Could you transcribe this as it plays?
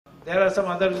there are some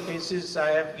other cases.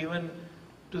 I have given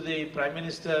to the Prime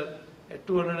Minister a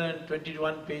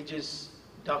 221 pages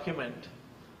document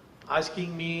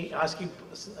asking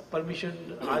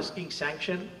permission, asking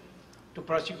sanction to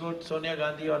prosecute Sonia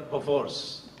Gandhi on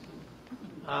Bofors.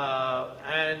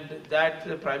 And that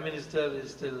the Prime Minister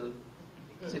is still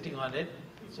sitting on it.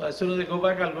 So as soon as I go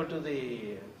back, I'll go to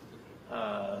the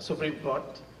Supreme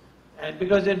Court. And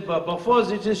because in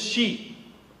Bofors it is she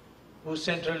who's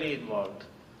centrally involved.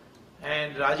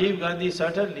 And Rajiv Gandhi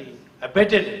certainly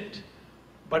abetted it.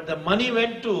 But the money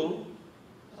went to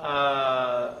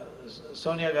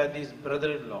Sonia Gandhi's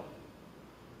brother-in-law.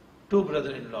 Two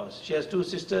brother-in-laws. She has two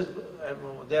sisters and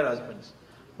their husbands.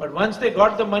 But once they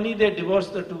got the money, they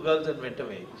divorced the two girls and went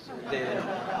away. So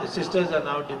the sisters are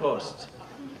now divorced.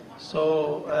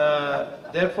 So,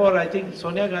 therefore, I think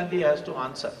Sonia Gandhi has to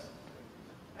answer.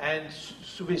 And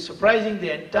to be surprising,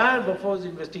 the entire Bofors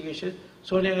investigation,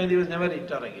 Sonia Gandhi was never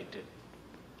interrogated.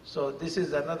 So, this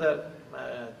is another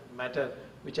matter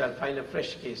which I'll file a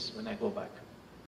fresh case when I go back.